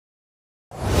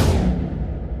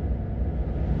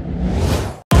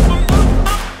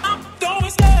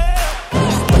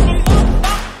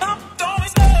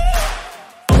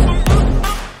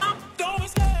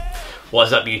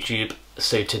What's up YouTube?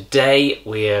 So today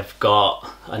we have got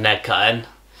an egg cutting.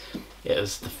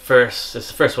 It's the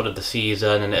first one of the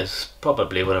season, and it's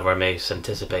probably one of our most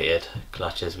anticipated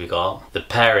clutches we got. The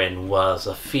pairing was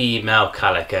a female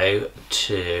calico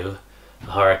to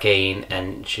a Hurricane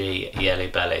NG yellow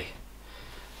belly.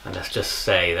 And let's just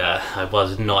say that I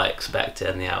was not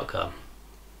expecting the outcome.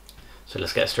 So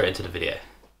let's get straight into the video.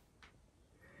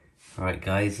 Alright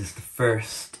guys, it's the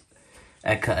first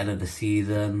egg cutting of the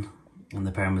season, and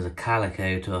the pairing was a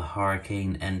calico to a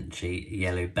Hurricane NG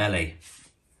yellow belly.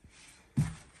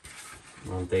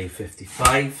 On day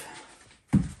 55.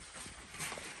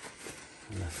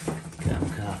 Let's get them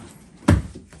cut.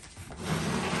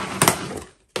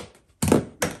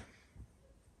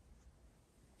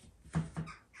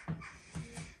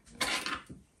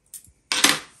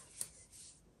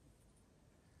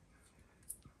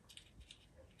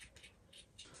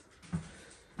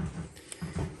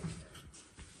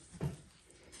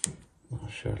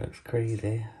 Not sure it looks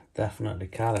crazy. Definitely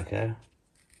calico.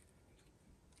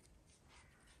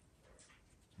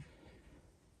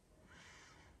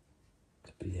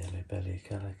 Yellow belly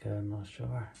calico, I'm not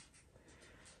sure,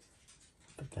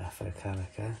 but definitely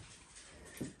calico.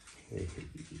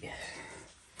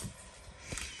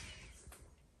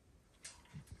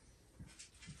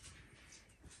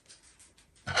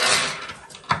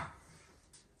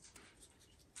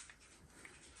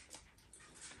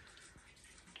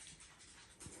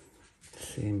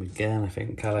 See him again, I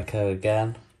think calico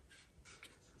again.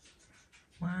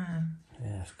 Wow.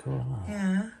 Yeah, it's cool, huh?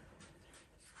 Yeah.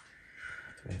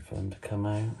 Wait for them to come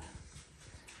out.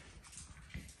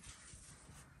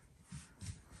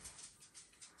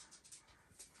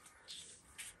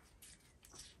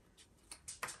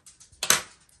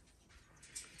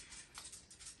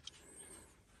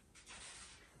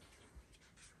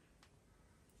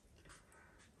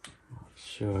 Not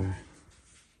sure.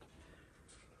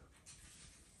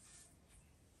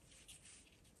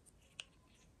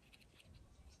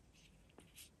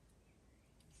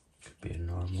 Could be a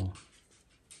normal.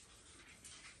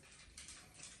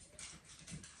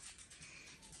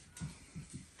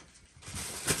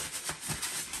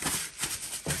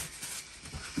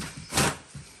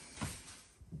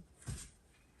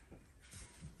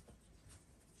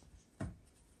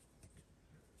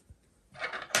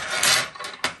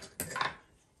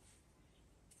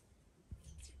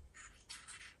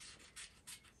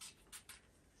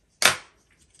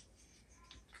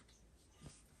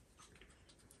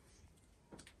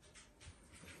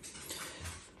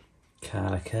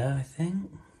 Calico, I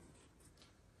think.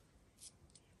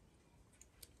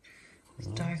 It's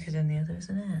darker than the other,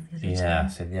 isn't it? The other Yeah, two.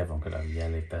 so the other one could have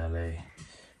yellow belly.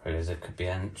 Whereas it could be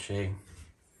Anchi.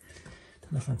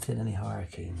 Don't know if I'm feeling any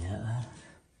Hurricane yet.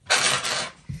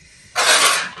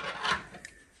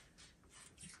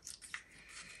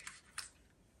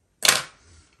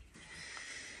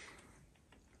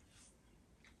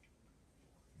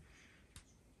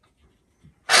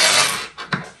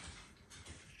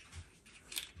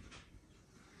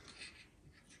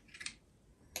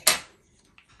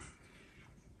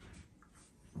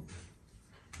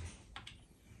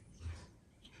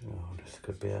 Oh, this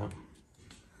could be out.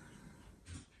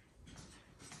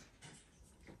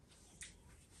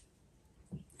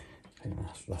 I think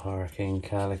that's the Hurricane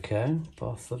calico,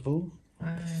 possible.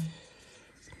 Wow.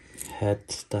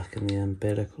 Head stuck in the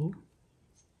umbilical.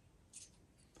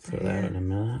 Put that in a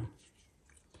minute.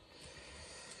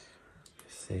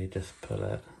 See, just pull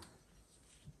it.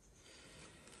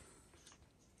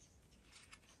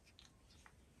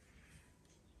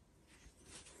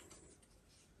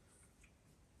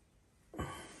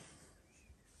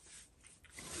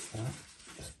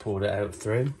 Just pulled it out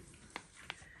through,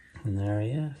 and there he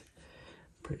is.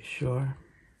 Pretty sure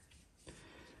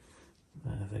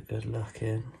that's a good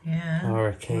looking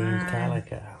Hurricane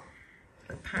calico.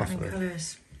 The pattern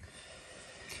colours.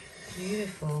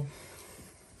 Beautiful.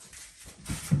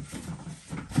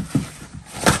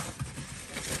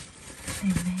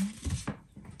 Amen.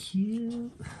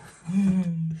 Cute.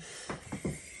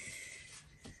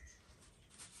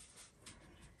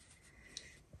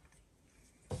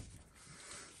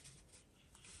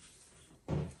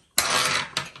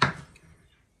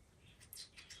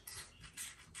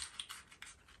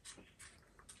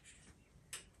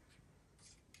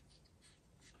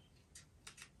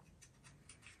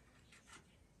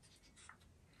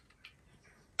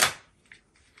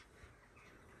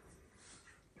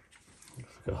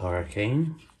 Got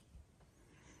Hurricane.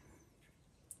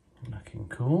 Looking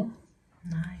cool.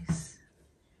 Nice.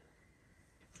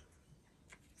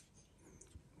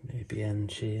 Maybe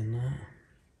NG in that.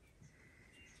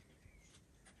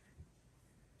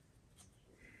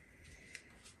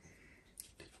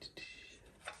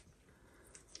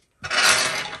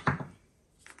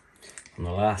 And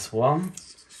the last one.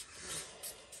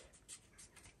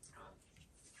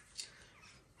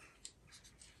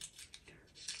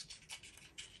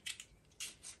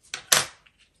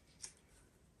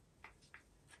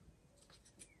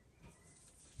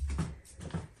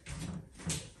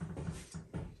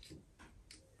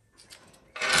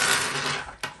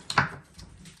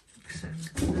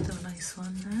 Another nice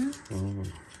one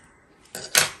there.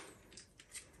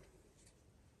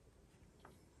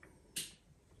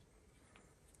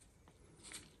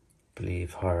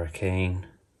 Believe Hurricane.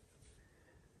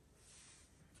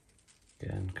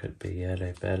 Again, could be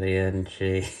yellow belly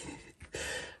energy.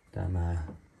 Don't know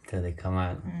till they come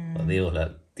out. But they all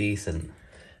look decent.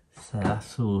 So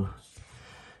that's all.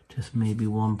 Just maybe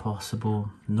one possible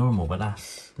normal, but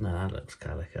that's no, that looks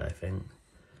Calico, I think.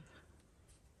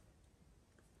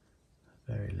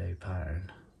 Very low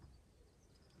pattern.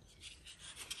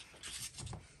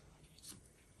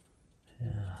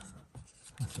 Yeah,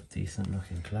 that's a decent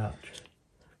looking clutch.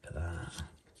 Look at that.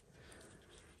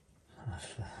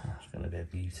 That's gonna be a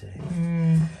beauty.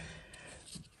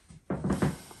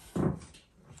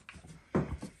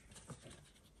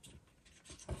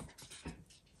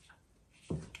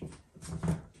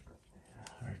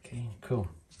 Hurricane, cool.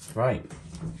 Right.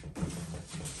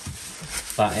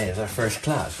 That is our first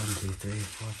clutch. 1, 2, 3,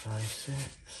 4, 5,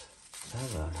 6,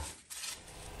 7.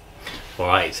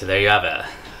 Alright, so there you have it.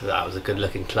 That was a good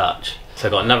looking clutch. So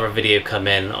I've got another video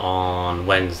coming on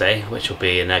Wednesday, which will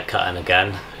be an egg cutting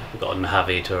again. We've got a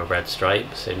Mojave to a red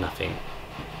stripe, so nothing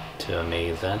too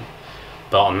amazing.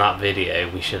 But on that video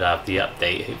we should have the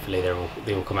update. Hopefully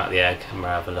they will come out the egg and we'll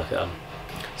have a look at them.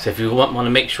 So if you want to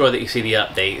make sure that you see the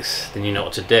updates, then you know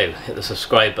what to do. Hit the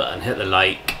subscribe button, hit the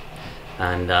like,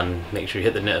 and make sure you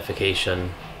hit the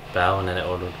notification bell, and then it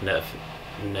will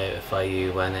notify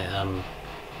you when it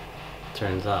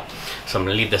turns up. So I'm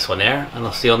going to leave this one there, and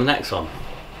I'll see you on the next one.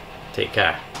 Take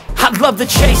care. I love the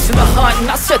chase and the hunt,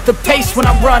 and I set the pace when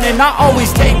I'm running. I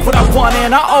always take what I want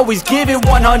and I always give it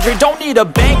 100. Don't need a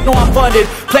bank, no I'm funded.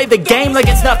 Play the game like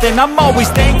it's nothing. I'm always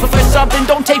thankful for something.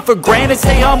 Don't take for granted,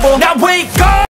 stay humble. Now wake up!